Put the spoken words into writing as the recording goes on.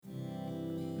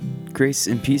Grace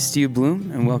and peace to you,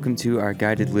 Bloom, and welcome to our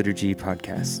Guided Liturgy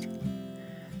podcast.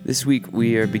 This week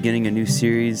we are beginning a new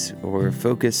series or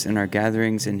focus in our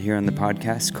gatherings and here on the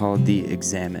podcast called The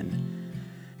Examen.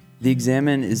 The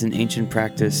Examen is an ancient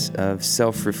practice of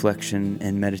self-reflection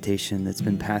and meditation that's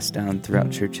been passed down throughout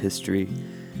church history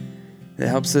that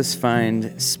helps us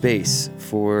find space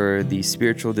for the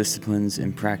spiritual disciplines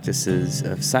and practices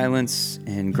of silence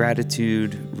and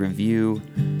gratitude, review,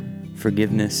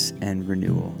 forgiveness, and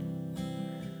renewal.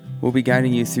 We'll be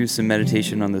guiding you through some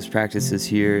meditation on those practices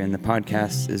here in the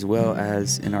podcast as well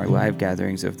as in our live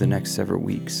gatherings over the next several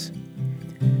weeks.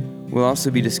 We'll also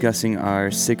be discussing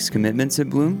our 6 commitments at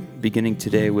Bloom, beginning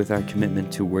today with our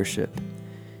commitment to worship.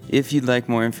 If you'd like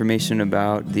more information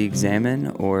about the Examen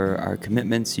or our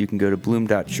commitments, you can go to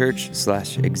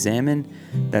bloom.church/examen.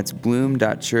 That's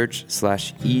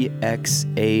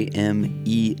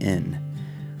bloom.church/EXAMEN,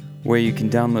 where you can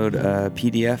download a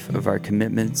PDF of our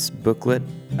commitments booklet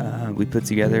we put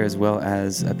together, as well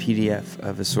as a PDF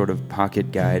of a sort of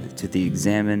pocket guide to the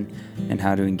Examen and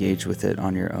how to engage with it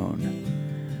on your own.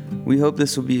 We hope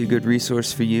this will be a good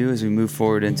resource for you as we move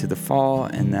forward into the fall,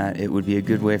 and that it would be a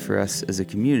good way for us as a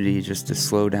community just to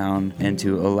slow down and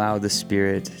to allow the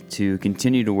Spirit to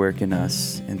continue to work in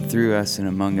us and through us and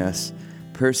among us,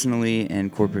 personally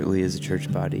and corporately as a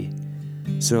church body.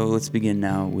 So let's begin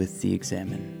now with the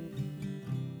Examen.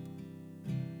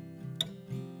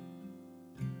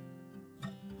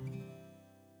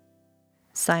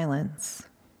 Silence.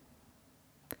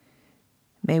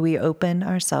 May we open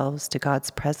ourselves to God's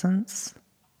presence,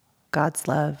 God's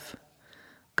love,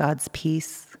 God's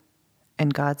peace,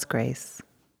 and God's grace.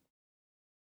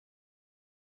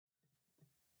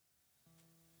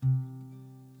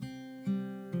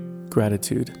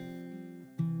 Gratitude.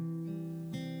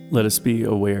 Let us be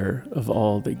aware of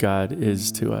all that God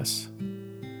is to us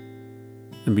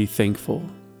and be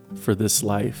thankful for this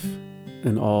life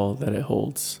and all that it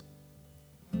holds.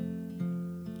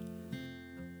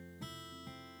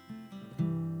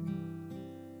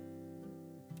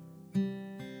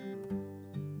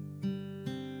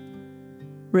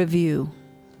 Review.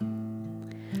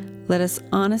 Let us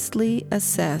honestly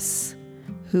assess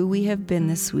who we have been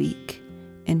this week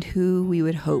and who we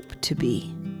would hope to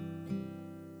be.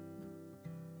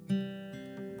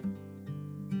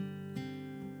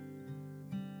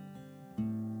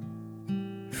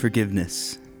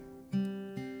 Forgiveness.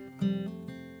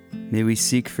 May we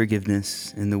seek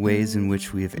forgiveness in the ways in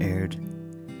which we have erred,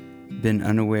 been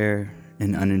unaware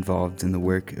and uninvolved in the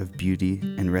work of beauty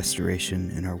and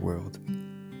restoration in our world.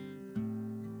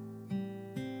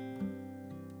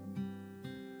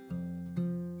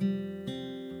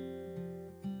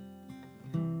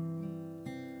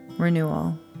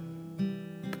 Renewal.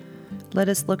 Let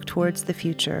us look towards the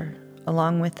future,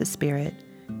 along with the Spirit,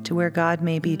 to where God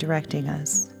may be directing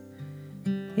us.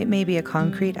 It may be a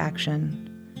concrete action,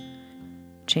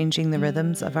 changing the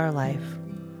rhythms of our life,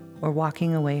 or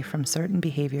walking away from certain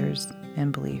behaviors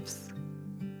and beliefs.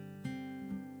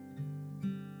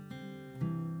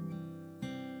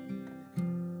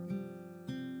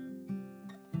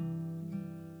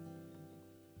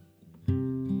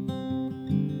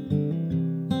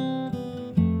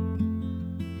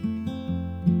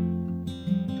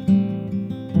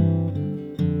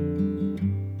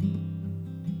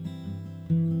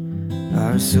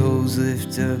 Our souls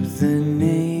lift up the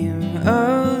name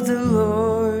of the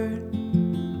Lord,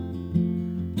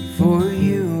 for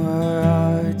you are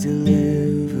our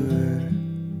deliverer.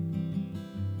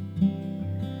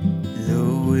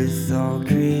 Though with all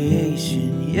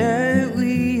creation yet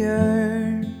we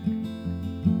yearn,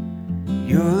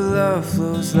 your love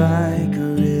flows like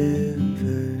a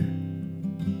river.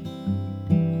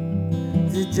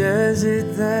 The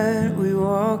desert that we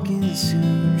walk in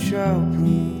soon shall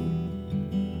bloom,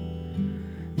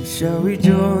 shall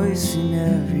rejoice in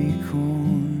every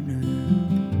corner.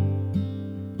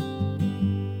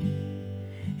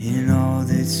 In all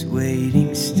that's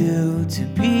waiting still to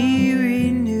be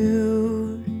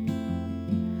renewed,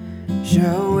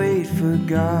 shall wait for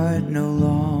God no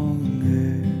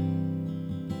longer.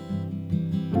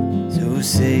 So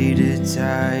say to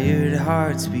tired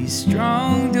hearts, be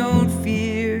strong, don't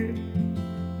fear.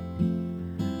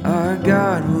 Our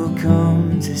God will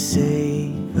come to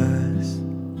save us.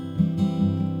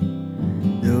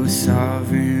 Though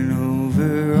sovereign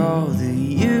over all the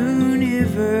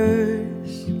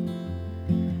universe,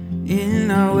 in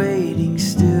our waiting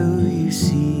still you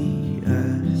see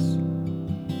us.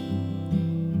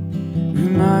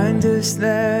 Remind us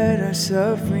that our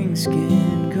sufferings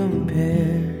can't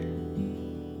compare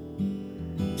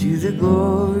to the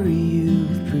glory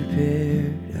you've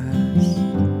prepared us.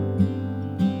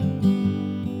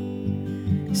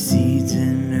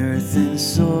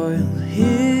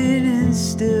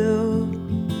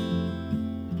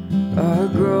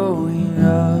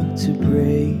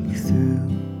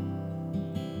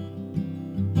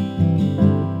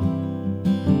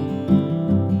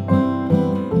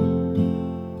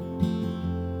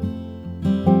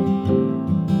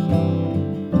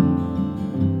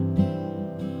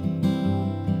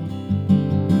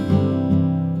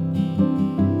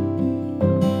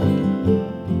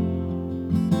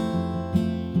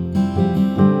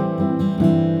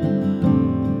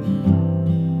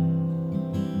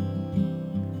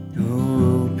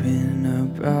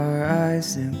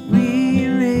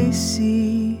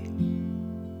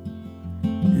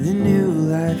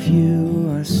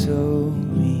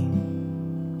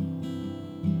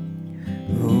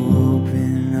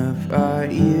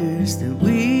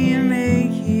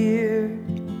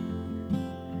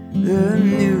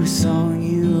 new song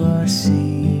you are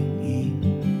singing.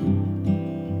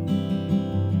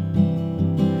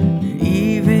 And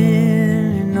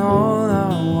even in all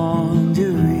our wandering,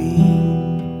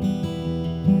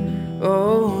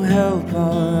 oh, help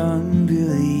our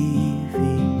unbelieving.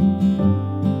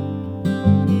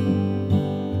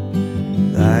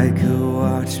 Like a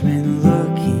watchman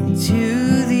looking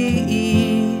to the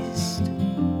east,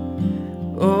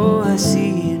 oh, I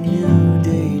see a new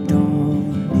day dawning.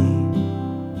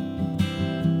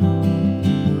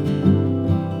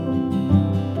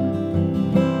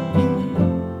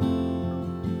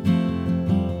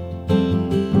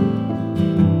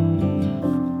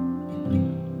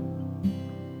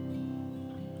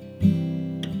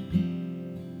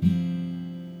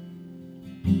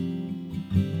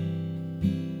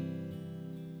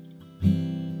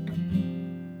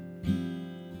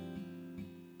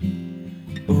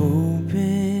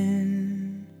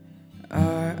 Open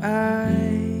our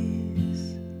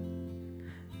eyes,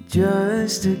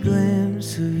 just a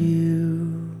glimpse of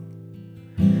you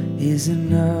is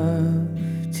enough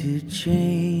to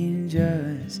change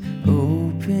us.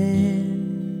 Open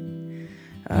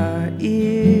our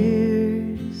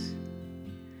ears,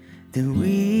 that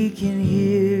we can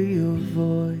hear your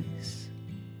voice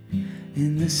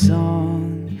in the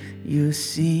song you're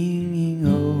singing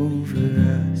over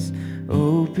us.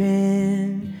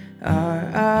 Open our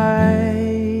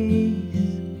eyes,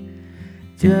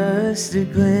 just a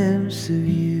glimpse of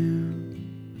you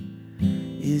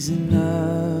is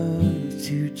enough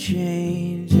to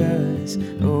change us.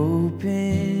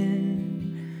 Open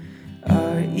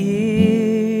our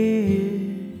ears,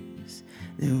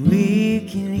 that we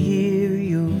can hear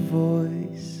your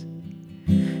voice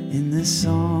in the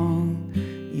song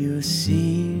you're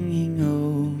singing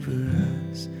over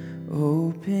us.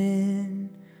 Open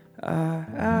our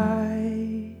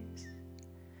eyes,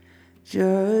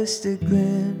 just a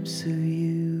glimpse of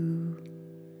you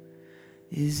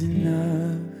is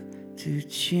enough to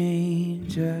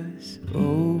change us.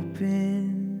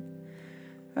 Open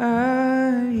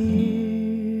our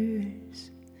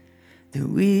ears, that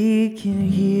we can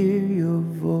hear your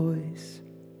voice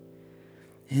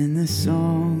in the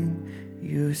song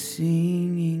you're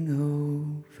singing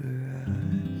over us.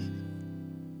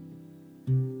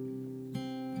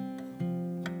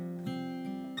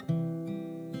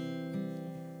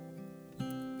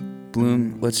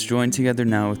 Bloom, let's join together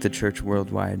now with the church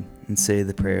worldwide and say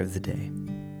the prayer of the day.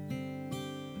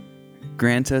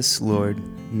 Grant us, Lord,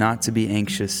 not to be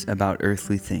anxious about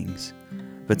earthly things,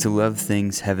 but to love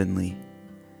things heavenly.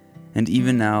 And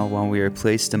even now, while we are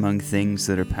placed among things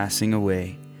that are passing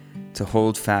away, to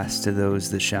hold fast to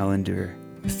those that shall endure.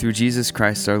 Through Jesus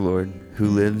Christ our Lord, who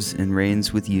lives and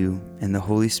reigns with you and the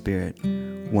Holy Spirit,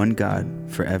 one God,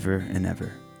 forever and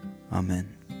ever.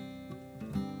 Amen.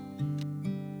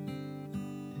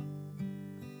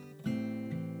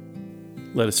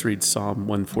 Let us read Psalm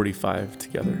 145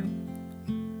 together.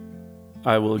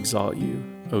 I will exalt you,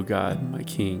 O God, my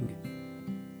King,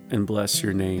 and bless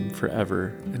your name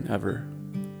forever and ever.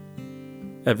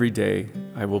 Every day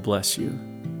I will bless you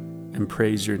and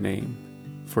praise your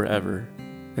name forever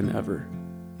and ever.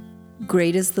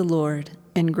 Great is the Lord,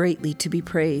 and greatly to be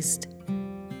praised.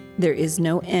 There is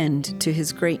no end to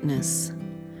his greatness.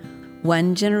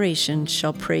 One generation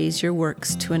shall praise your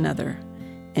works to another,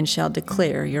 and shall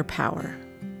declare your power.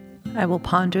 I will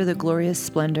ponder the glorious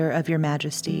splendor of your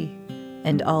majesty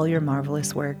and all your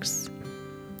marvelous works.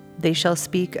 They shall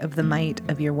speak of the might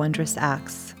of your wondrous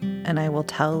acts, and I will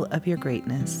tell of your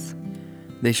greatness.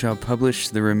 They shall publish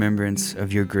the remembrance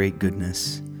of your great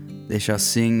goodness. They shall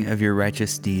sing of your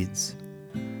righteous deeds.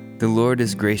 The Lord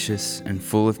is gracious and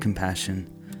full of compassion,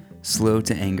 slow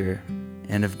to anger,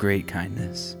 and of great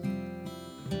kindness.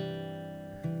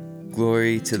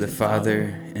 Glory to the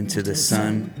Father, and to the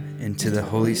Son, and to the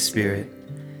Holy Spirit,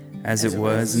 as it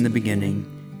was in the beginning,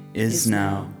 is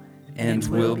now, and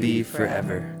will be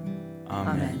forever.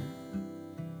 Amen.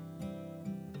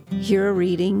 Hear a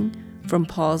reading from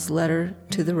Paul's letter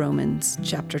to the Romans,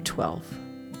 chapter 12.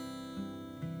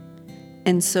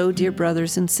 And so, dear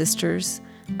brothers and sisters,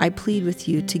 I plead with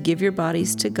you to give your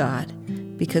bodies to God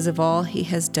because of all he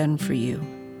has done for you.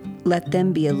 Let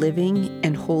them be a living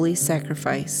and holy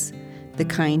sacrifice, the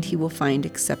kind he will find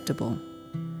acceptable.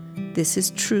 This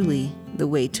is truly the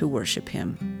way to worship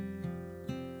him.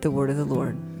 The word of the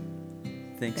Lord.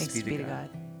 Thanks be to God.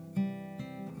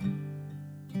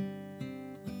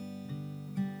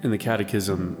 In the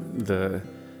Catechism, the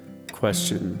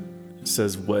question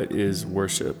says, what is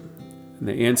worship? And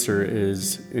the answer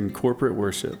is, in corporate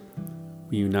worship,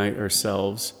 we unite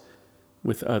ourselves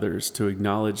with others to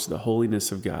acknowledge the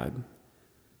holiness of God,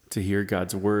 to hear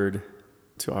God's word,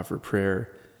 to offer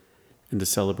prayer, and to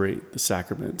celebrate the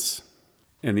sacraments.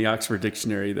 In the Oxford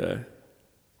Dictionary, the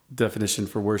definition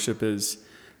for worship is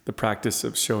the practice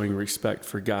of showing respect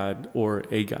for God or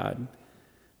a God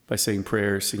by saying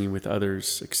prayers, singing with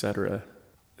others, etc.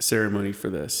 A ceremony for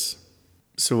this.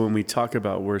 So when we talk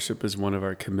about worship as one of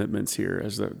our commitments here,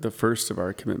 as the first of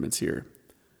our commitments here,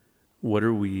 what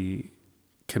are we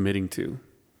committing to?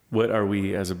 What are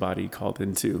we as a body called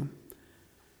into?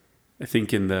 I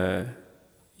think in the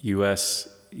U.S.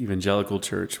 evangelical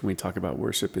church, when we talk about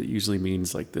worship, it usually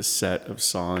means like this set of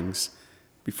songs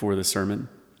before the sermon.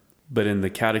 But in the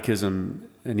catechism,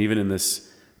 and even in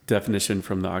this definition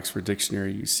from the Oxford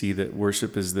Dictionary, you see that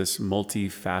worship is this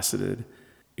multifaceted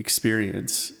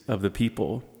experience of the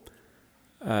people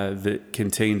that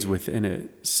contains within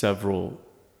it several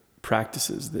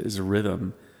practices. That is a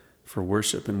rhythm for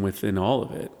worship. And within all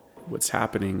of it, what's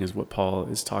happening is what Paul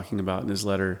is talking about in his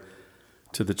letter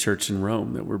to the church in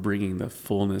Rome, that we're bringing the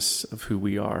fullness of who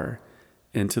we are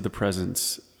into the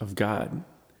presence of God.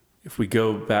 If we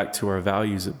go back to our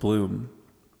values at Bloom,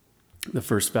 the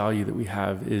first value that we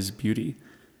have is beauty,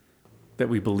 that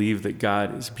we believe that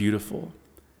God is beautiful.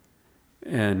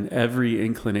 And every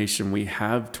inclination we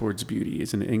have towards beauty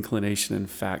is an inclination, in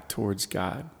fact, towards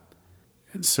God.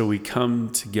 And so we come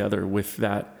together with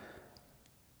that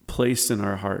placed in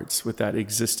our hearts, with that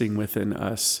existing within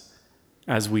us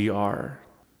as we are,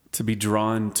 to be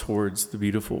drawn towards the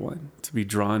beautiful one, to be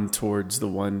drawn towards the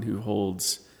one who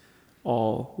holds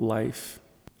all life,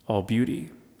 all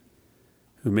beauty,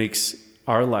 who makes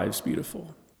our lives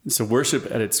beautiful. And so worship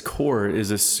at its core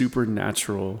is a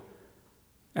supernatural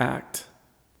act,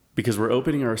 because we're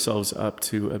opening ourselves up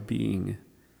to a being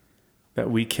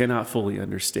that we cannot fully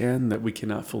understand, that we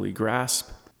cannot fully grasp,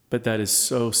 but that is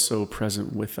so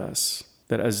present with us,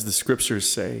 that, as the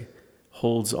scriptures say,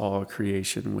 holds all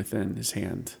creation within his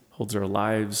hand, holds our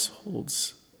lives,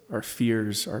 holds our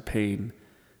fears, our pain,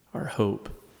 our hope,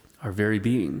 our very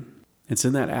being. It's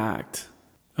in that act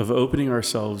of opening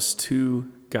ourselves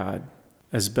to God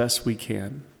as best we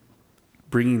can,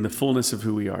 bringing the fullness of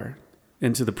who we are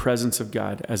into the presence of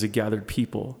God as a gathered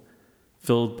people,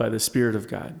 filled by the Spirit of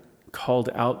God, called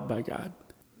out by God,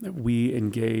 that we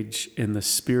engage in the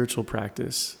spiritual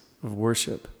practice of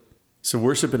worship. So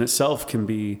worship in itself can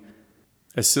be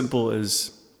as simple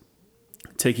as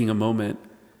taking a moment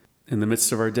in the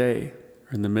midst of our day,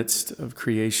 or in the midst of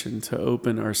creation, to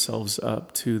open ourselves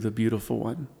up to the beautiful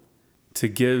one, to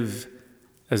give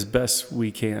as best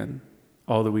we can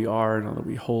all that we are and all that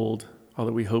we hold, all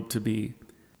that we hope to be,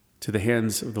 to the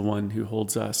hands of the one who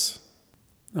holds us.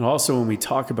 And also, when we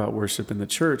talk about worship in the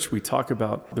church, we talk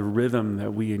about the rhythm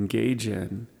that we engage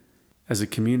in as a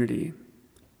community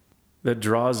that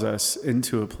draws us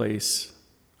into a place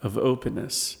of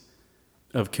openness,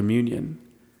 of communion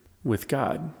with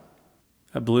God.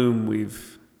 At Bloom,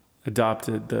 we've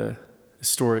adopted the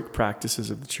historic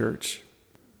practices of the church,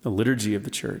 the liturgy of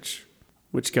the church,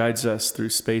 which guides us through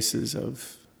spaces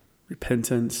of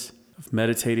repentance, of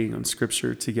meditating on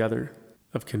Scripture together,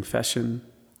 of confession,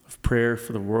 of prayer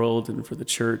for the world and for the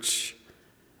church,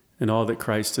 and all that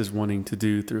Christ is wanting to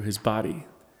do through his body,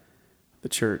 the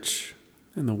church,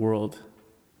 and the world.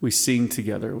 We sing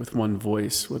together with one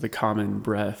voice, with a common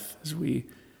breath, as we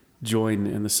join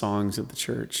in the songs of the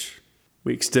church.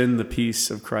 We extend the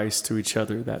peace of Christ to each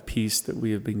other, that peace that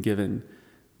we have been given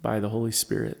by the Holy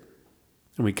Spirit.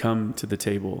 And we come to the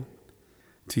table,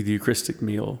 to the Eucharistic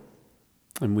meal,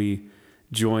 and we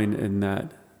join in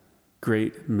that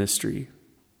great mystery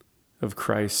of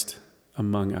Christ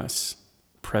among us,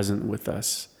 present with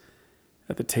us,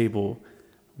 at the table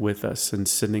with us, and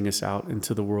sending us out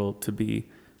into the world to be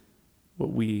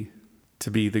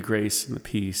the grace and the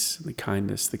peace and the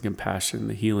kindness, the compassion,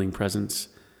 the healing presence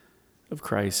of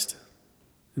Christ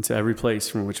into every place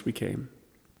from which we came.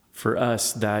 For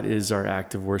us, that is our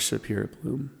act of worship here at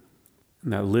Bloom.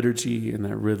 And that liturgy and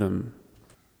that rhythm,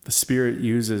 the Spirit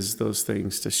uses those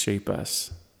things to shape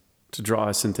us, to draw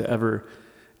us into ever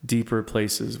deeper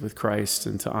places with Christ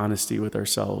and to honesty with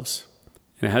ourselves.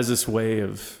 And it has this way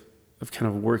of kind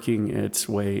of working its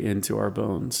way into our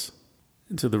bones,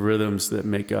 into the rhythms that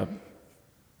make up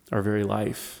our very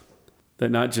life.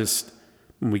 That not just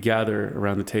when we gather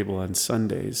around the table on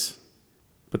Sundays,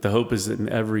 but the hope is that in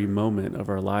every moment of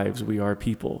our lives, we are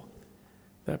people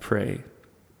that pray,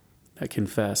 that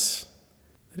confess,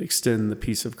 that extend the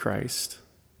peace of Christ,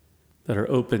 that are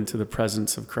open to the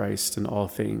presence of Christ in all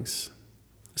things,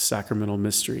 the sacramental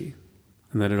mystery,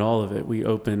 and that in all of it, we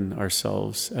open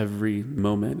ourselves every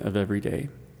moment of every day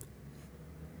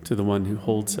to the one who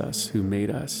holds us, who made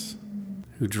us,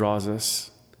 who draws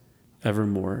us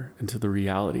evermore into the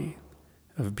reality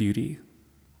of beauty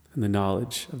and the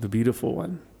knowledge of the beautiful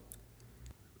one.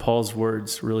 Paul's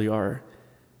words really are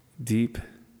deep,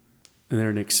 and they're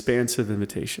an expansive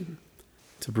invitation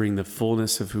to bring the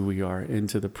fullness of who we are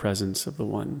into the presence of the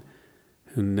one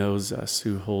who knows us,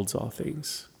 who holds all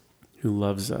things, who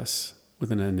loves us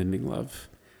with an unending love.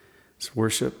 It's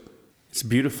worship. It's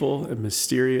beautiful and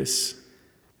mysterious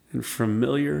and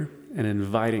familiar and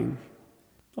inviting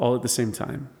all at the same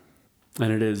time.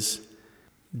 And it is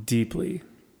deeply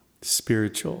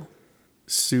spiritual,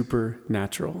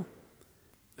 supernatural.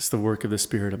 It's the work of the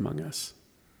Spirit among us.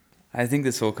 I think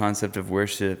this whole concept of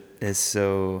worship is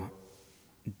so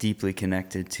deeply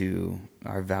connected to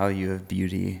our value of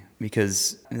beauty,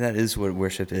 because that is what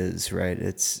worship is, right?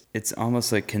 It's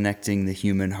almost like connecting the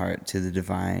human heart to the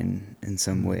divine in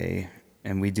some way.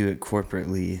 And we do it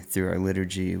corporately through our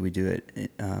liturgy. We do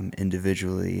it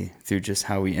individually through just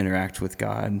how we interact with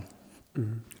God,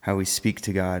 how we speak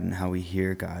to God, and how we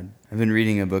hear God. I've been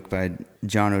reading a book by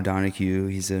John O'Donoghue.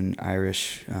 He's an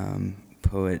Irish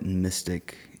poet and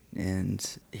mystic, and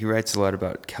he writes a lot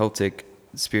about Celtic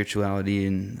spirituality.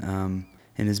 And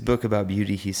in his book about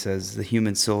beauty, he says, "The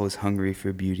human soul is hungry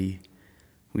for beauty.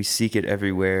 We seek it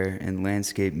everywhere in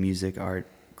landscape, music, art,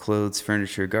 clothes,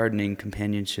 furniture, gardening,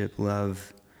 companionship,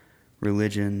 love,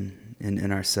 religion, and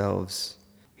in ourselves."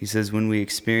 He says, "When we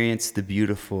experience the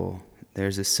beautiful,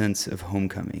 there's a sense of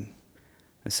homecoming.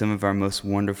 Some of our most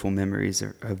wonderful memories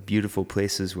are of beautiful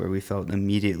places where we felt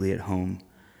immediately at home.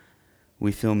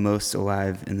 We feel most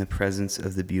alive in the presence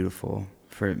of the beautiful,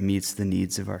 for it meets the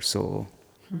needs of our soul."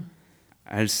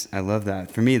 I love that.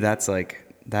 For me,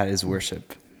 that is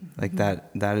worship. Like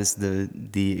that is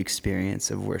the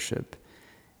experience of worship,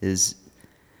 is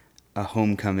a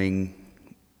homecoming,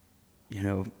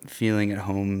 feeling at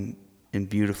home in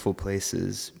beautiful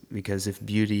places. Because if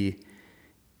beauty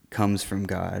comes from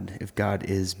God, if God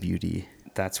is beauty,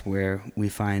 that's where we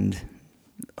find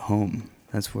home.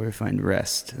 That's where we find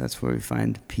rest. That's where we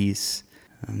find peace.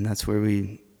 That's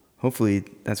where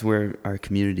our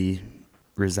community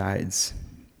resides,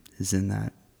 is in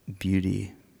that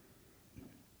beauty.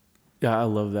 Yeah, I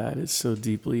love that. It's so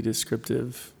deeply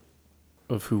descriptive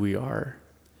of who we are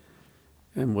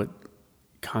and what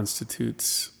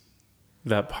constitutes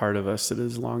that part of us that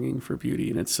is longing for beauty.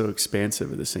 And it's so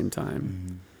expansive at the same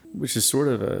time, which is sort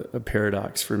of a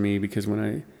paradox for me, because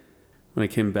when I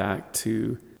came back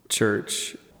to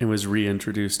church and was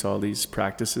reintroduced to all these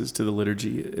practices, to the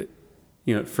liturgy,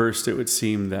 at first it would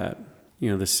seem that,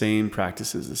 the same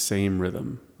practices, the same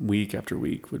rhythm, week after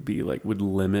week would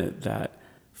limit that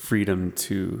freedom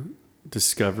to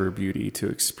discover beauty, to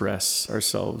express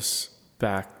ourselves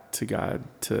back to God,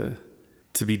 to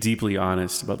be deeply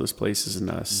honest about those places in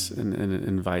us, and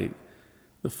invite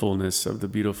the fullness of the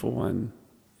beautiful one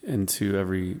into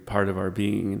every part of our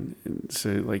being. And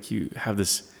so you have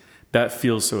this, that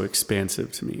feels so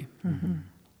expansive to me.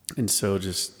 And so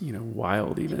just,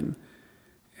 wild even.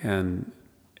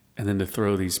 And then to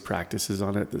throw these practices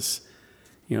on it, this,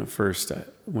 first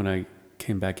when I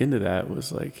came back into that,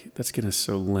 was like, that's going to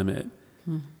so limit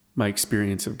my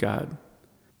experience of God.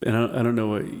 And I don't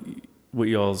know what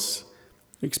y'all's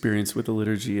experience with the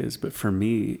liturgy is, but for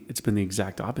me, it's been the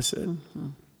exact opposite.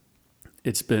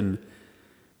 It's been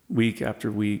week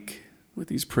after week with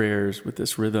these prayers, with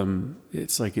this rhythm.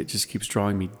 It's like it just keeps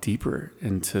drawing me deeper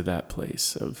into that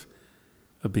place of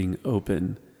being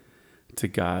open to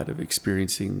God, of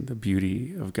experiencing the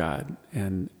beauty of God,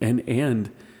 and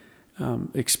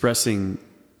expressing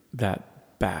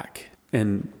that back.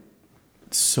 And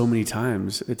so many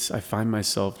times I find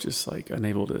myself just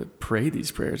unable to pray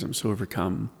these prayers. I'm so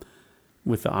overcome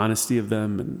with the honesty of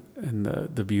them and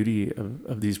the beauty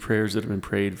of these prayers that have been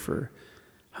prayed for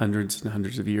hundreds and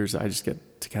hundreds of years. I just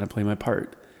get to kind of play my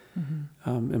part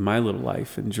in my little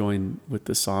life and join with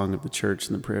the song of the church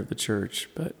and the prayer of the church.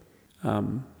 But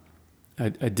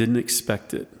I didn't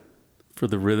expect it, for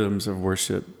the rhythms of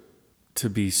worship to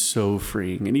be so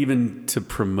freeing, and even to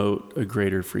promote a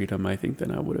greater freedom, I think, than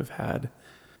I would have had,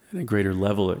 and a greater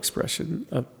level of expression,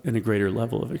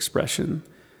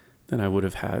 than I would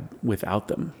have had without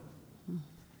them.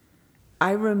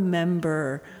 I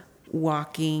remember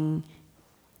walking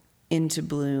into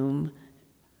Bloom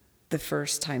the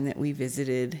first time that we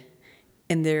visited,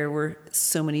 and there were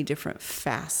so many different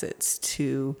facets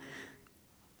to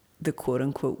the quote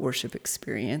unquote worship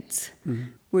experience,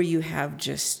 where you have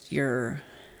just your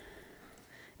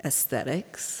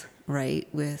aesthetics, right?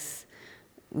 With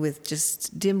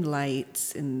just dim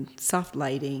lights and soft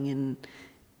lighting and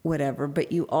whatever.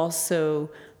 But you also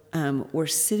were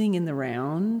sitting in the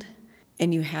round,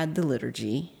 and you had the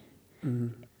liturgy.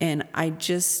 And I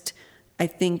just I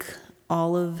think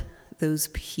all of those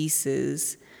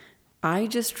pieces, I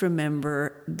just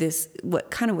remember this, what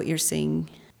you're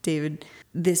saying, David,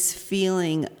 this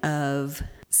feeling of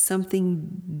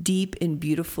something deep and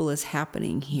beautiful is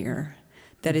happening here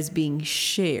that is being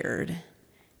shared.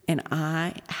 And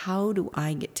how do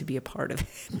I get to be a part of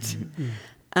it?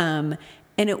 And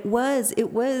it was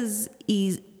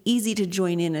easy to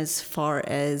join in as far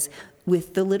as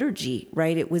with the liturgy,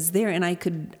 right? It was there, and I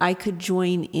could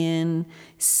join in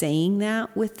saying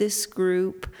that with this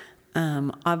group.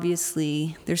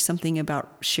 Obviously, there's something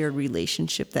about shared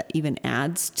relationship that even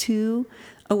adds to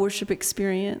a worship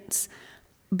experience.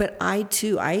 But I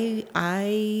too,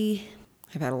 I've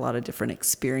had a lot of different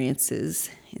experiences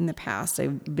in the past.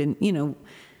 I've been,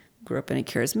 grew up in a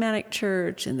charismatic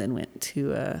church and then went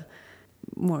to a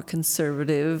more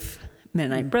conservative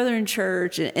Mennonite Brethren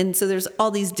church. And so there's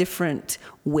all these different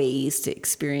ways to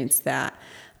experience that.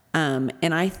 And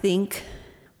I think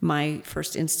my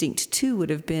first instinct too would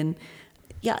have been,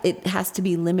 it has to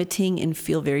be limiting and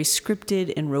feel very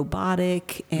scripted and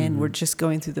robotic, and we're just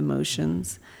going through the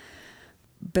motions.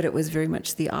 But it was very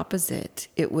much the opposite.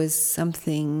 It was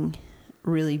something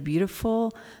really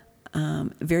beautiful,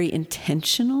 very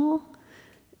intentional.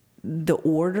 The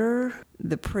order,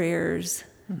 the prayers,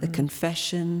 the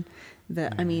confession,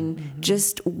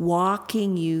 just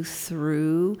walking you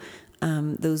through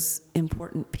those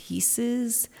important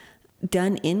pieces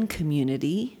done in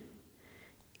community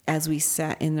as we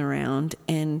sat in the round,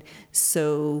 and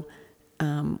so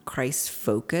Christ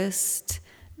focused,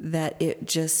 that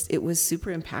it was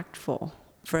super impactful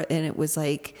and it was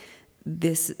like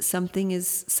something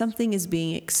is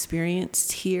being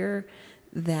experienced here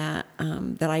that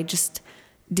I just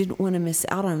didn't want to miss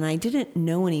out on. And I didn't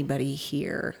know anybody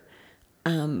here,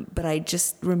 but I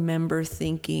just remember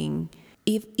thinking,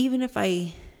 even if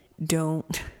I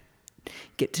don't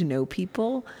get to know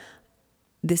people,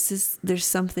 there's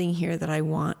something here that I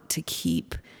want to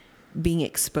keep being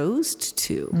exposed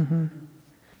to. Mm-hmm.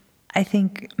 I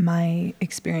think my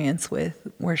experience with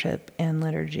worship and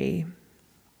liturgy,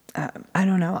 I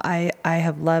don't know, I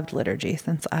have loved liturgy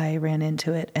since I ran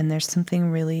into it, and there's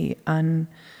something really I've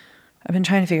been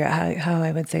trying to figure out how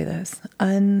I would say this,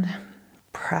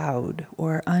 unproud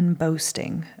or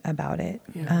unboasting about it.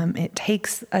 Yeah. It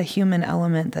takes a human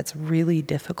element that's really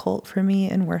difficult for me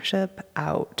in worship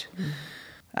out.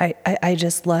 I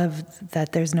just love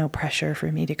that there's no pressure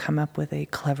for me to come up with a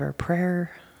clever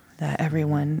prayer that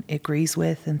everyone agrees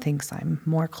with and thinks I'm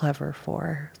more clever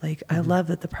for. I love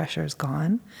that the pressure is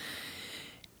gone.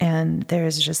 And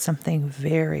there's just something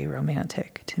very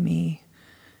romantic to me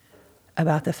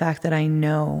about the fact that I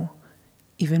know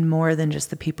even more than just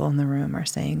the people in the room are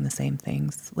saying the same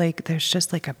things. There's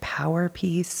just a power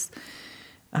piece,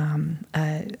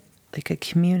 a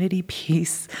community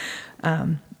piece.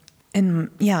 And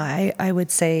I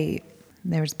would say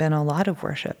there's been a lot of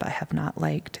worship I have not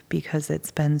liked because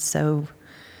it's been so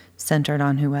centered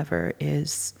on whoever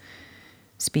is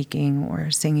speaking or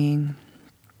singing.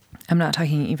 I'm not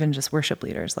talking even just worship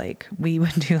leaders. We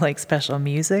would do special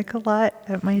music a lot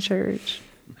at my church.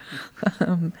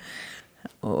 You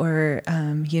were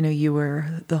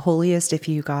the holiest if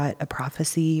you got a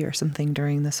prophecy or something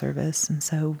during the service. And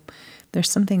so there's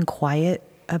something quiet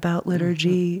about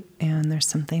liturgy, and there's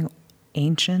something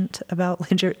ancient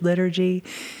about liturgy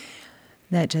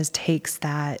that just takes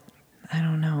that,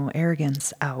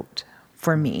 arrogance out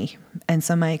for me. And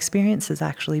so my experience has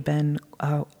actually been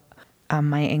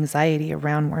my anxiety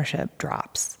around worship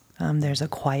drops. There's a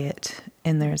quiet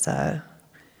and there's a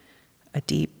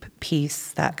deep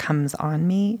peace that comes on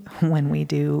me when we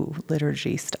do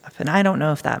liturgy stuff. And I don't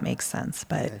know if that makes sense,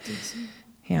 but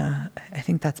yeah, I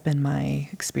think that's been my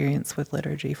experience with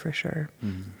liturgy for sure.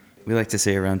 Mm-hmm. We like to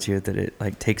say around here that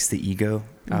it takes the ego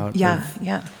out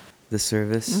of the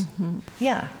service. Mm-hmm.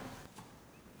 Yeah.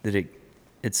 That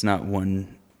it's not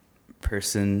one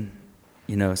person,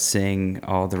 saying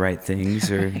all the right things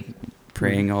or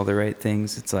praying all the right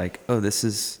things. It's this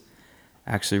is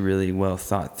actually really well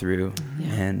thought through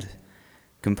and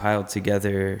compiled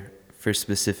together for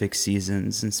specific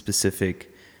seasons and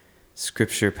specific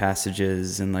scripture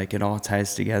passages, and it all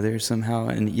ties together somehow.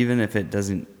 And even if it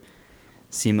doesn't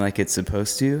seem like it's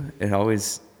supposed to, it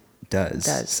always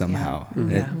does somehow.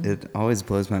 Yeah. It always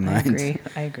blows my mind.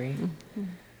 I agree. Mm-hmm.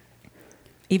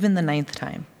 Even the 9th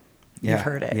time you've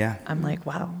heard it. Yeah. I'm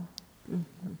wow.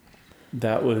 Mm-hmm.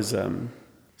 That was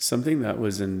something that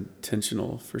was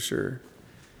intentional for sure,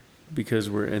 because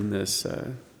we're in this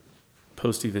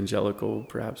post-evangelical,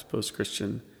 perhaps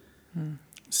post-Christian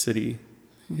city.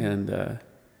 Mm-hmm.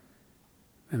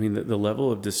 And the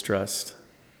level of distrust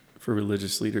for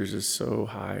religious leaders is so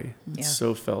high. It's Yeah.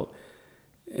 so felt.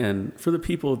 And for the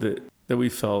people that we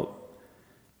felt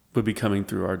would be coming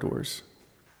through our doors,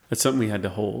 that's something we had to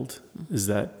hold, is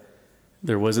that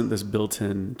there wasn't this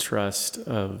built-in trust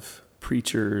of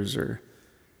preachers or,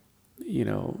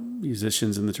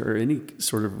 musicians in the church or any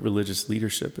sort of religious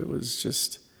leadership. It was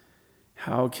just,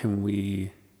 how can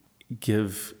we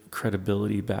give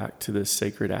credibility back to this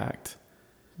sacred act?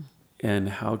 And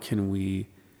how can we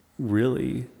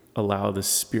really allow the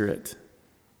Spirit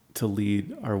to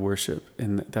lead our worship?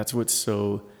 And that's what's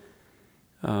so,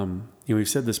 we've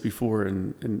said this before,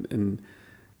 and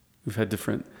we've had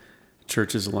different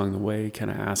churches along the way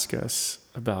kind of ask us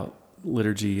about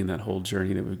liturgy and that whole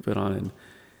journey that we've been on.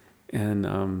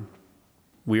 And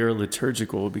we are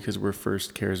liturgical because we're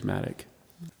first charismatic.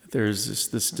 There's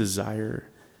this desire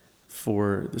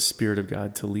for the Spirit of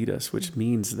God to lead us, which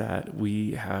means that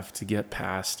we have to get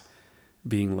past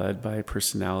being led by a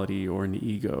personality or an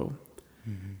ego.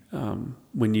 Mm-hmm.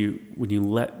 When you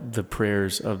let the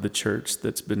prayers of the church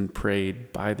that's been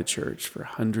prayed by the church for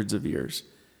hundreds of years,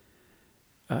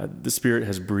 the Spirit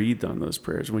has breathed on those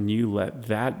prayers. When you let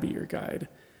that be your guide,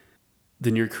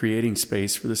 then you're creating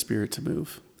space for the Spirit to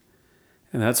move.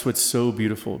 And that's what's so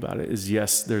beautiful about it is,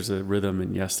 yes, there's a rhythm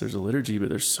and yes, there's a liturgy, but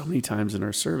there's so many times in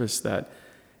our service that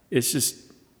it's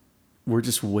just, we're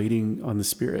just waiting on the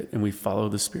Spirit and we follow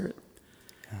the Spirit.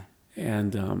 Yeah.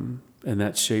 And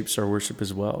that shapes our worship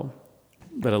as well.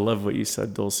 But I love what you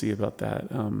said, Dulcie, about that.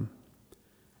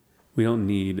 We don't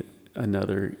need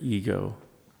another ego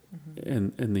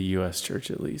in the U.S. church,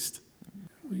 at least.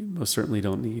 We most certainly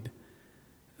don't need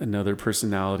another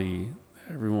personality.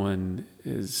 Everyone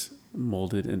is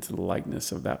molded into the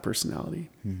likeness of that personality.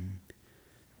 Mm-hmm.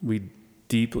 We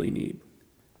deeply need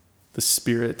the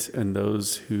Spirit and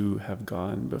those who have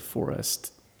gone before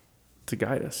us to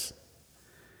guide us.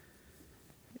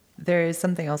 There is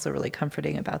something also really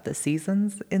comforting about the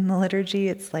seasons in the liturgy.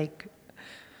 It's like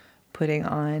putting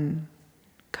on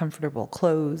comfortable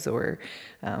clothes, or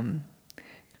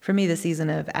for me, the season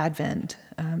of Advent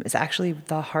is actually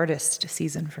the hardest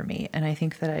season for me. And I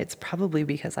think that it's probably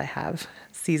because I have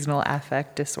seasonal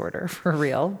affect disorder for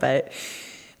real. But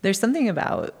there's something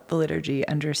about the liturgy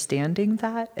understanding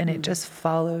that, and it just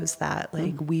follows that,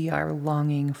 like we are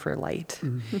longing for light.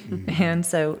 Mm-hmm. And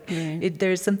so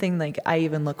there's something like I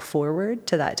even look forward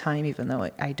to that time, even though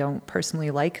I don't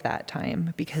personally like that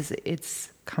time, because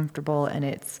it's comfortable and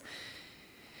it's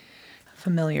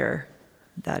familiar.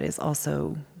 That is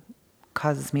also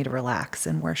causes me to relax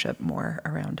and worship more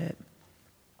around it.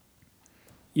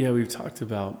 Yeah, we've talked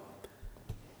about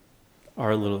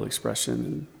our little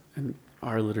expression and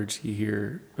our liturgy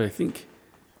here, but I think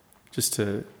just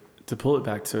to pull it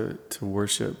back to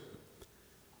worship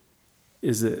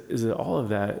is that all of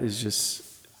that is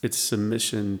just, it's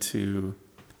submission to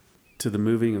the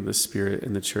moving of the Spirit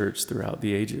in the church throughout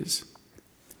the ages.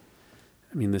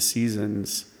 I mean, the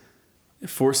seasons, it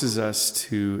forces us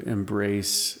to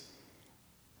embrace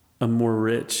a more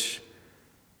rich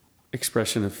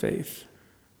expression of faith.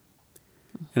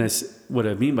 And what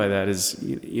I mean by that is,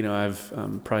 I've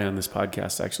probably on this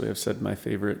podcast, actually, I've said my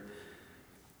favorite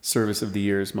service of the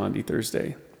year is Maundy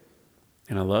Thursday.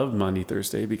 And I love Maundy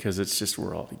Thursday because it's just,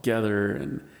 we're all together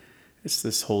and it's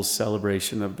this whole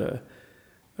celebration of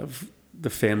the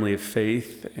family of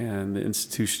faith and the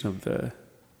institution of the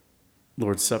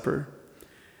Lord's Supper.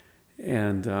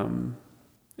 And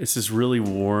it's this really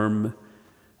warm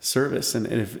service. And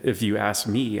if you ask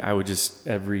me, I would just,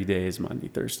 every day is Maundy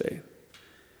Thursday.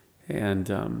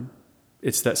 And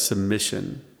it's that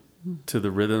submission to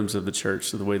the rhythms of the church,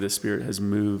 to the way the Spirit has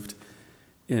moved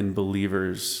in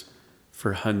believers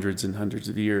for hundreds and hundreds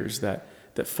of years, that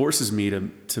forces me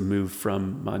to move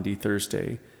from Maundy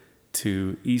Thursday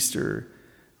to Easter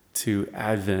to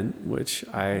Advent, which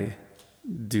I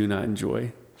do not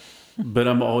enjoy. But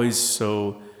I'm always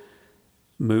so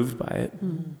moved by it.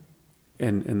 Mm.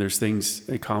 And there's things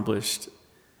accomplished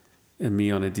in me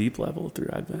on a deep level through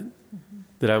Advent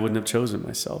that I wouldn't have chosen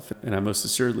myself. And I most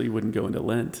assuredly wouldn't go into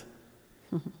Lent.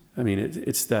 Mm-hmm. I mean,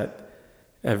 it's that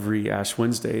every Ash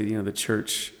Wednesday, the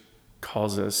church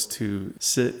calls us to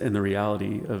sit in the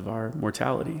reality of our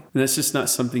mortality. And that's just not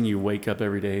something you wake up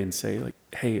every day and say, like,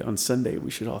 hey, on Sunday,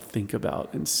 we should all think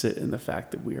about and sit in the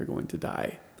fact that we are going to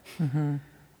die. Mm-hmm.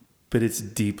 But it's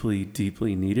deeply,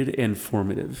 deeply needed and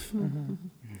formative. Mm-hmm.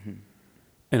 Mm-hmm.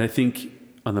 And I think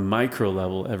on the micro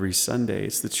level, every Sunday,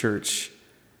 it's the church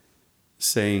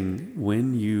saying,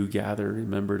 when you gather,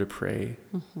 remember to pray.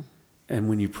 Mm-hmm. And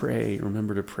when you pray,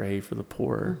 remember to pray for the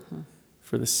poor,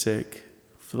 for the sick,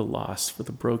 for the lost, for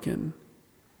the broken.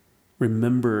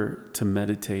 Remember to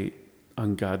meditate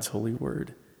on God's holy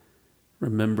word.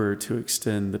 remember to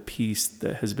extend the peace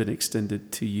that has been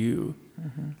extended to you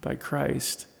by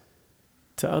Christ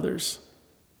to others.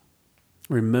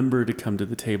 Remember to come to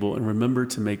the table and remember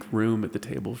to make room at the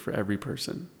table for every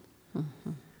person.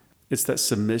 It's that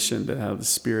submission to how the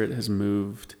Spirit has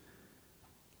moved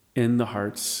in the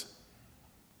hearts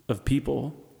of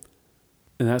people.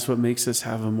 And that's what makes us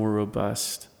have a more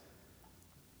robust,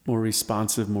 more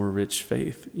responsive, more rich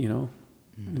faith, you know?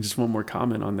 And just one more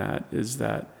comment on that is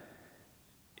that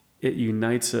it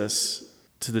unites us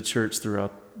to the church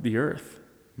throughout the earth,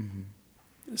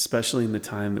 especially in the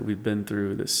time that we've been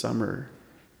through this summer,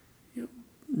 you know,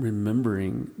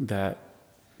 remembering that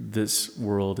this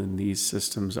world and these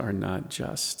systems are not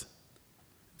just,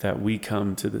 that we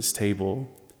come to this table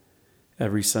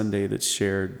every Sunday that's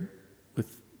shared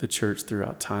with the church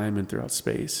throughout time and throughout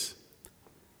space.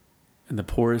 And the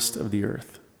poorest of the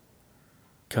earth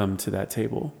come to that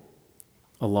table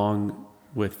along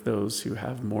with those who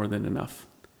have more than enough.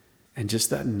 And just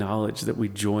that knowledge that we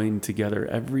join together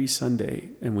every Sunday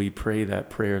and we pray that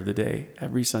prayer of the day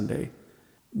every Sunday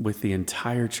with the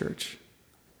entire church.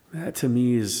 That to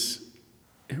me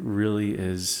it really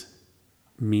is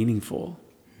meaningful.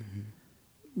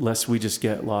 Lest we just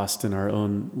get lost in our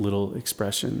own little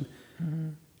expression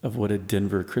of what a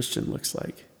Denver Christian looks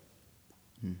like.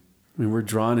 I mean, we're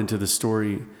drawn into the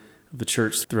story of the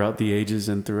church throughout the ages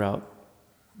and throughout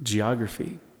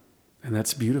geography. And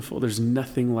that's beautiful. There's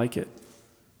nothing like it.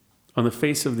 On the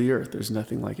face of the earth, there's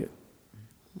nothing like it.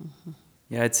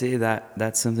 Yeah, I'd say that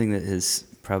that's something that has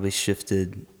probably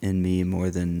shifted in me more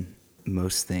than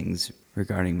most things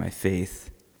regarding my faith.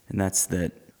 And that's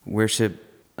that worship,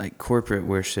 like corporate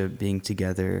worship, being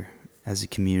together as a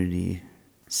community,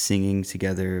 singing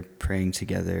together, praying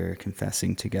together,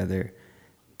 confessing together,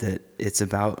 that it's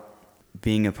about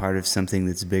being a part of something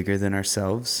that's bigger than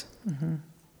ourselves.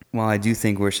 While I do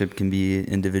think worship can be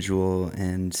individual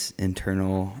and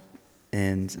internal,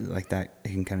 and like that, it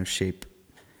can kind of shape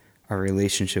our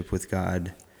relationship with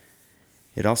God,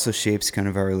 it also shapes kind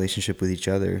of our relationship with each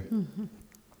other.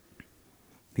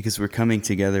 Because we're coming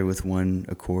together with one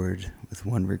accord, with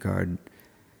one regard,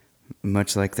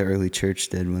 much like the early church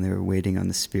did when they were waiting on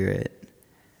the Spirit.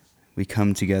 We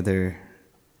come together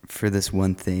for this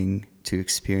one thing, to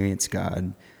experience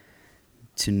God,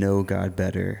 to know God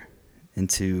better, and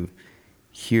to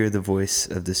hear the voice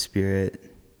of the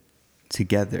Spirit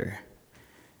together.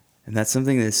 And that's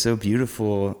something that's so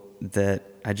beautiful that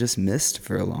I just missed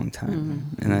for a long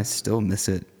time. And I still miss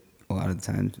it a lot of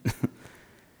the times.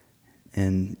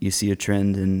 And you see a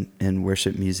trend in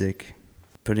worship music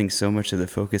putting so much of the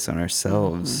focus on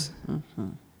ourselves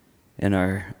and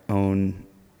our own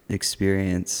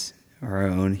experience, or our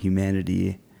own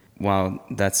humanity. While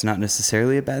that's not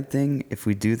necessarily a bad thing, if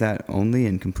we do that only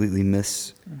and completely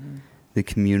miss the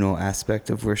communal aspect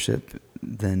of worship,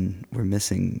 then we're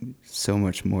missing so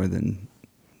much more than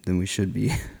we should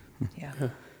be. Yeah.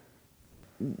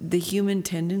 The human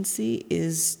tendency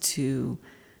is to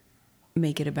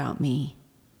make it about me.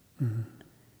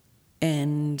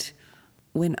 And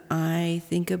when I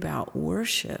think about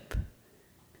worship,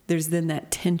 there's then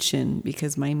that tension,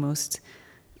 because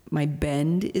my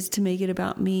bend is to make it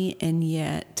about me, and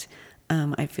yet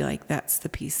I feel like that's the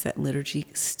piece that liturgy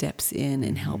steps in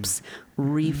and helps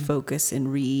refocus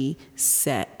and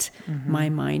reset my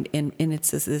mind. And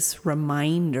it's this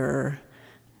reminder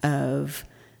of,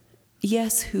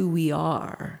 yes, who we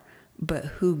are, but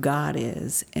who God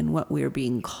is and what we're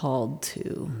being called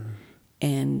to,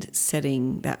 and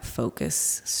setting that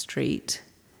focus straight.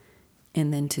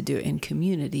 And then to do it in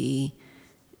community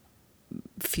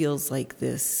feels like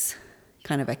this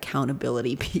kind of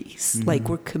accountability piece. Like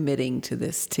we're committing to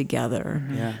this together.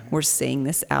 Yeah. We're saying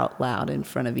this out loud in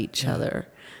front of each other.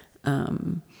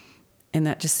 And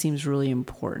that just seems really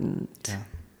important. Yeah.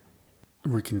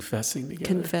 We're confessing together.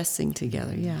 Confessing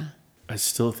together, yeah. I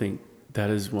still think that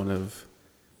is one of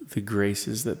the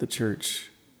graces that the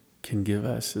church can give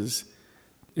us, is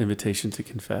invitation to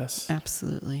confess.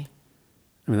 Absolutely.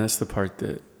 I mean, that's the part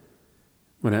that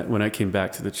when I came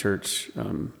back to the church,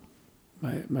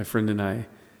 my friend and I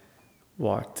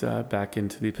walked back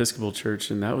into the Episcopal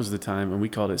Church, and that was the time, and we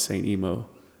called it St. Emo,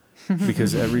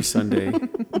 because every Sunday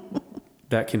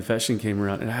that confession came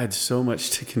around, and I had so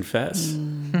much to confess. I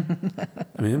mean,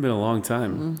 it's been a long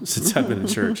time since I've been in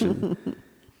church, and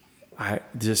I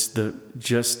just the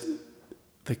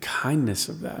kindness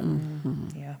of that,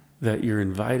 Yeah. that you're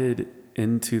invited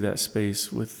into that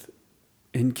space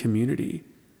in community,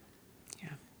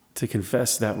 to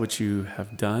confess that which you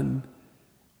have done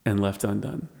and left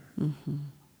undone.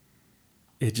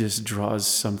 It just draws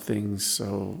something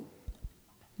so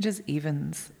It just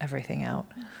evens everything out.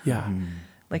 Yeah.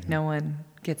 Like no one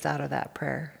gets out of that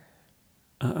prayer.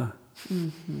 And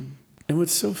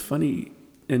what's so funny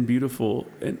and beautiful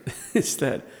is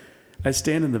that I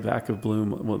stand in the back of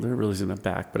Bloom. Well, there really isn't a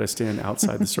back, but I stand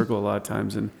outside the circle a lot of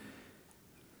times, and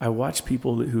I watch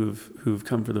people who've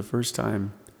come for the first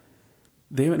time.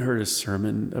 They haven't heard a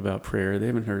sermon about prayer. They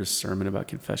haven't heard a sermon about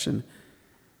confession.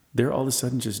 They're all of a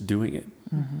sudden just doing it.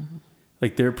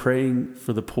 Like they're praying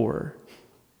for the poor.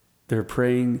 They're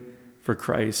praying for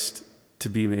Christ to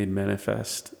be made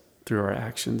manifest through our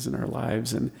actions and our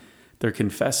lives. And they're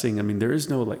confessing. I mean, there is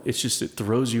no it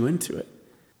throws you into it,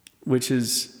 which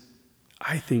is,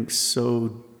 I think,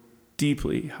 so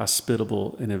deeply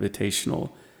hospitable and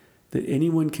invitational that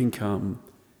anyone can come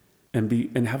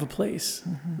and have a place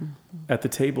at the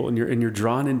table. And you're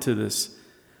drawn into this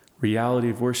reality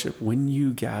of worship. When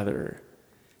you gather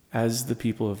as the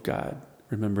people of God,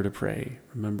 remember to pray,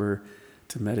 remember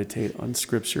to meditate on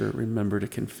Scripture, remember to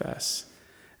confess.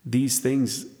 These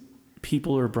things,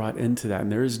 people are brought into that,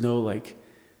 and there is no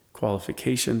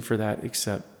qualification for that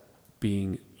except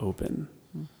being open.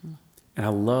 And I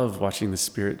love watching the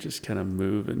Spirit just kind of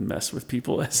move and mess with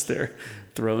people as they're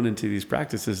thrown into these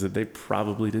practices that they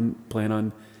probably didn't plan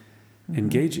on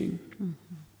engaging.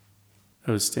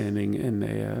 I was standing in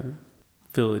a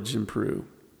village in Peru,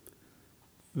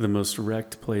 the most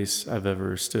wrecked place I've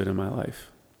ever stood in my life.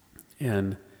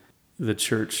 And the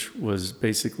church was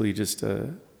basically just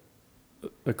a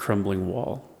crumbling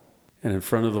wall. And in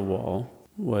front of the wall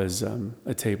was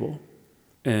a table.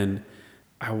 And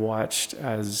I watched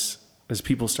as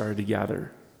people started to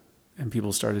gather and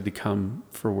people started to come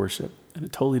for worship in a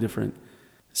totally different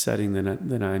setting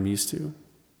than I'm used to.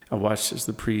 I watched as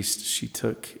the priest, she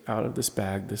took out of this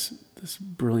bag this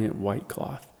brilliant white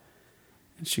cloth,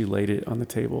 and she laid it on the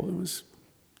table. It was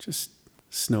just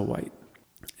snow white.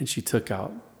 And she took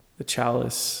out the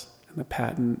chalice and the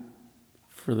paten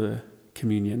for the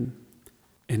communion.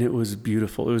 And it was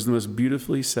beautiful. It was the most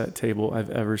beautifully set table I've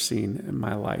ever seen in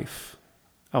my life.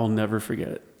 I will never forget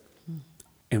it.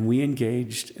 And we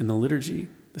engaged in the liturgy,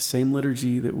 the same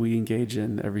liturgy that we engage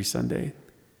in every Sunday.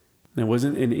 And it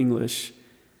wasn't in English,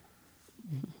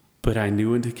 but I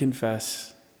knew when to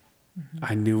confess.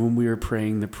 I knew when we were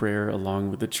praying the prayer along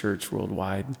with the church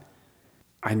worldwide.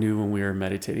 I knew when we were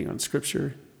meditating on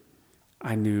Scripture.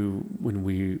 I knew when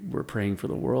we were praying for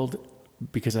the world,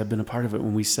 because I've been a part of it.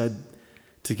 When we said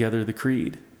together the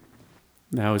creed,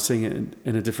 now I was saying it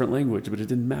in a different language, but it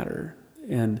didn't matter.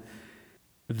 And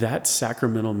that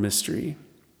sacramental mystery,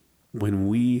 when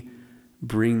we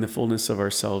bring the fullness of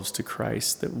ourselves to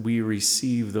Christ, that we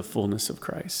receive the fullness of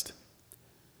Christ,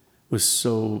 was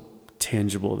so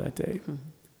tangible that day.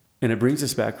 And it brings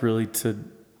us back really to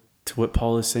what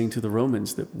Paul is saying to the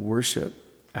Romans, that worship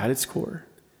at its core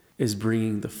is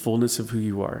bringing the fullness of who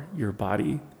you are, your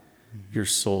body, your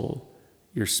soul,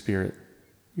 your spirit,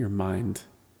 your mind,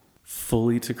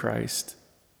 fully to Christ,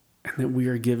 and that we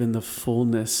are given the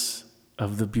fullness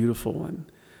of the beautiful one.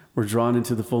 We're drawn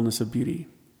into the fullness of beauty.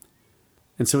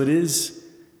 And so it is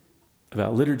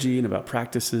about liturgy and about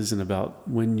practices and about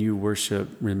when you worship,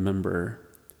 remember.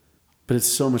 But it's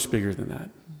so much bigger than that.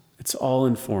 It's all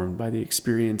informed by the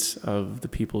experience of the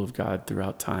people of God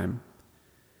throughout time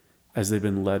as they've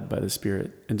been led by the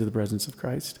Spirit into the presence of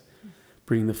Christ,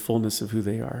 bringing the fullness of who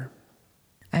they are.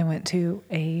 I went to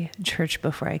a church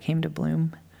before I came to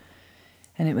Bloom,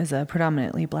 and it was a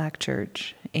predominantly Black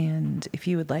church. And if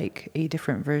you would like a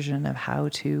different version of how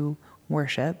to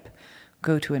worship,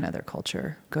 go to another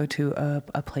culture, go to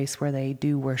a place where they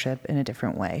do worship in a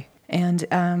different way. And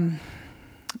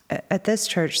at this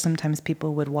church, sometimes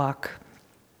people would walk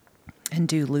and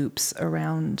do loops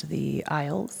around the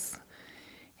aisles.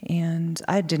 And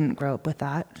I didn't grow up with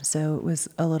that, so it was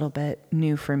a little bit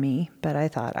new for me, but I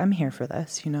thought, I'm here for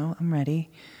this, I'm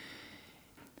ready.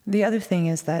 The other thing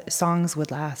is that songs would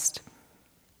last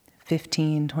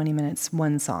 15, 20 minutes,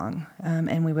 one song,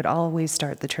 and we would always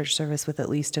start the church service with at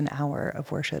least an hour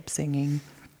of worship singing.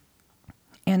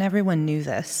 And everyone knew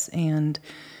this, and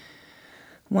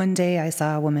one day I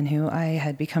saw a woman who I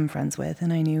had become friends with,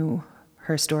 and I knew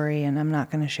her story, and I'm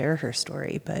not going to share her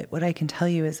story, but what I can tell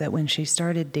you is that when she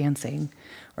started dancing,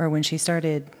 or when she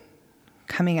started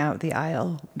coming out the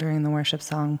aisle during the worship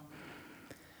song,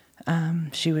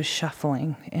 she was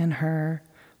shuffling, and her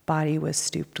body was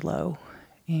stooped low,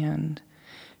 and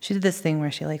she did this thing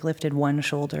where she lifted one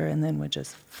shoulder and then would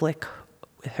just flick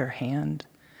with her hand,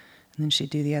 and then she'd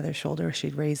do the other shoulder,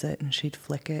 she'd raise it, and she'd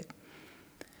flick it,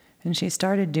 and she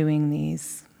started doing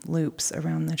these loops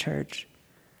around the church.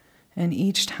 And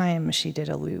each time she did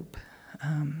a loop,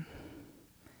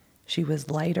 She was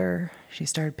lighter. She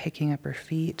started picking up her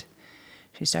feet.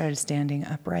 She started standing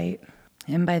upright.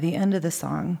 And by the end of the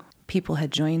song, people had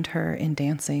joined her in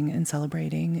dancing and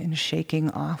celebrating and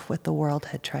shaking off what the world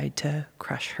had tried to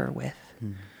crush her with.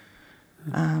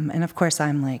 And of course,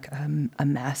 I'm like a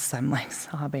mess. I'm like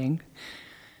sobbing.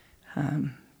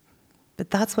 But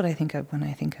that's what I think of when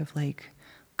I think of like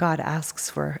God asks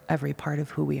for every part of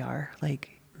who we are.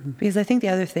 Like, because I think the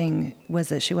other thing was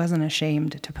that she wasn't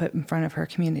ashamed to put in front of her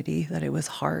community that it was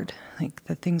hard, like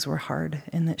that things were hard,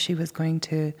 and that she was going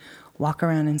to walk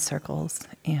around in circles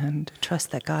and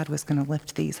trust that God was going to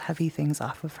lift these heavy things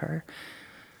off of her.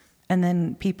 And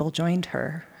then people joined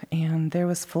her, and there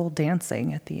was full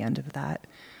dancing at the end of that.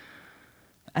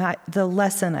 The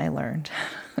lesson I learned,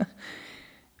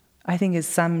 I think,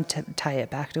 is to tie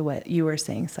it back to what you were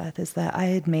saying, Seth, is that I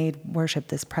had made worship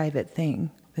this private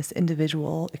thing, this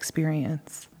individual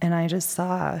experience. And I just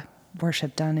saw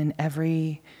worship done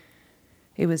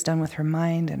it was done with her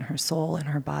mind and her soul and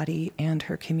her body and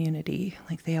her community.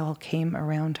 Like they all came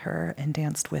around her and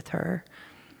danced with her.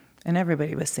 And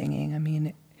everybody was singing. I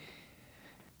mean,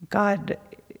 God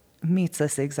meets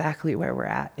us exactly where we're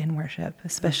at in worship,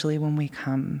 especially when we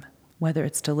come, whether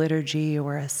it's to liturgy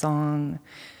or a song,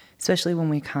 especially when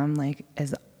we come like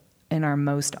as in our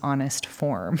most honest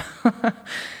form,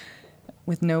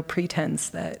 with no pretense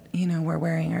that, we're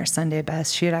wearing our Sunday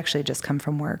best. She had actually just come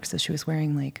from work, so she was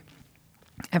wearing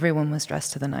everyone was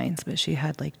dressed to the nines, but she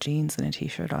had jeans and a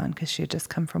t-shirt on because she had just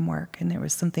come from work. And there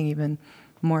was something even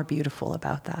more beautiful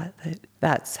about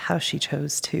that's how she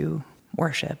chose to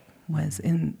worship, was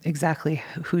in exactly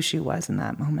who she was in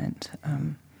that moment.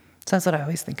 So that's what I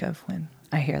always think of when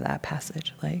I hear that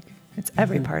passage. It's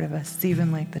every part of us. It's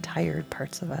even the tired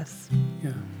parts of us.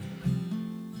 Yeah.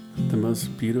 The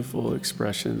most beautiful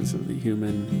expressions of the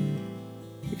human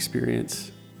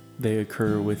experience, they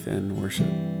occur within worship.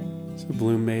 So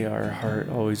Bloom, may our heart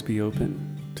always be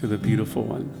open to the beautiful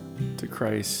one, to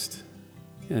Christ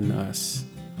in us,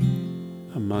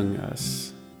 among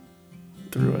us,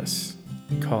 through us,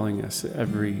 calling us at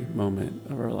every moment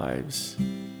of our lives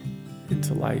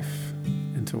into life,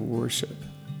 into worship.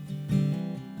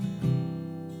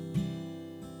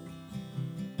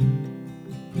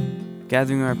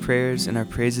 Gathering our prayers and our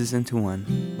praises into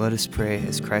one, let us pray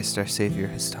as Christ our Savior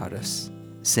has taught us,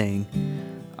 saying,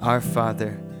 Our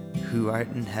Father, who art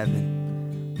in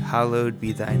heaven, hallowed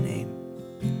be thy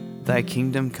name. Thy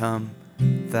kingdom come,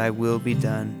 thy will be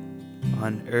done,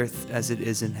 on earth as it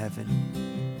is in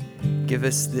heaven. Give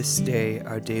us this day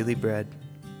our daily bread,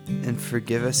 and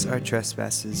forgive us our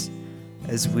trespasses,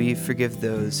 as we forgive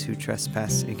those who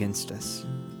trespass against us.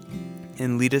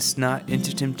 And lead us not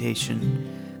into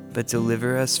temptation, but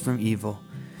deliver us from evil.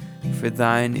 For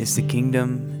thine is the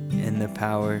kingdom, and the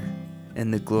power,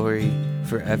 and the glory,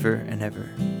 forever and ever.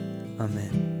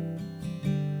 Amen.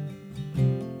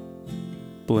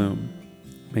 Bloom,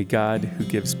 may God, who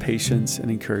gives patience and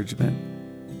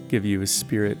encouragement, give you a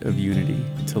spirit of unity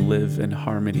to live in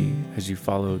harmony as you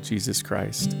follow Jesus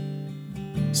Christ,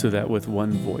 so that with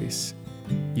one voice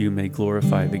you may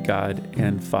glorify the God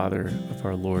and Father of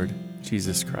our Lord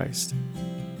Jesus Christ.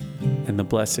 And the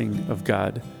blessing of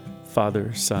God,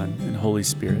 Father, Son, and Holy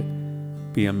Spirit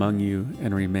be among you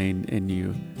and remain in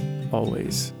you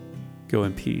always. Go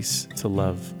in peace to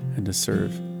love and to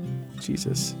serve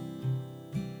Jesus.